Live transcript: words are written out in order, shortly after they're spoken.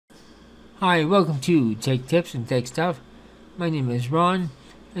Hi, welcome to Tech Tips and Tech Stuff. My name is Ron,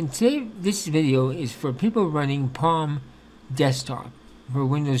 and today this video is for people running Palm Desktop for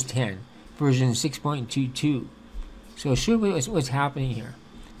Windows 10 version 6.22. So I'll show you what's happening here.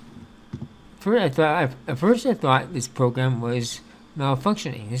 At first I thought this program was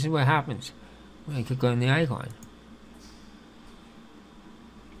malfunctioning. This is what happens when I click on the icon.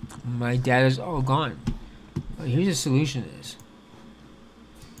 My data is all gone. But here's a solution to this.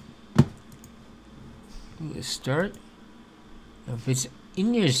 Start. If it's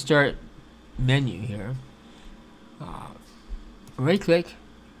in your start menu here, right click,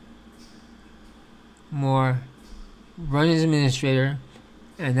 more, run as administrator,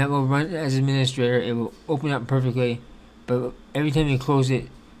 and that will run as administrator. It will open up perfectly, but every time you close it,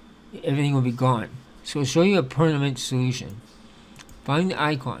 everything will be gone. So I'll show you a permanent solution. Find the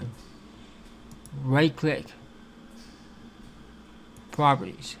icon, right click,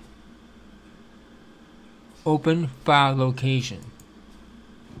 properties, open file location.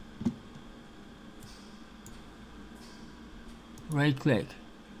 Right click,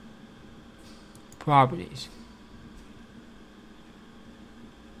 properties,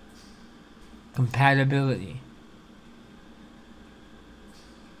 compatibility.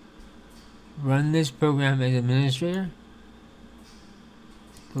 Run this program as administrator.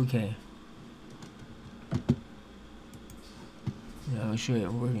 Okay. Now I'll show you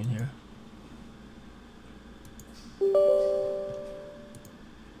it working here.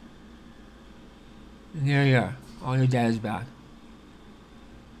 And there you are. All your data is back.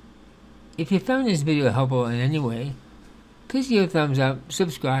 If you found this video helpful in any way, please give a thumbs up,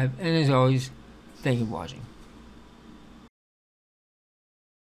 subscribe, and as always, thank you for watching.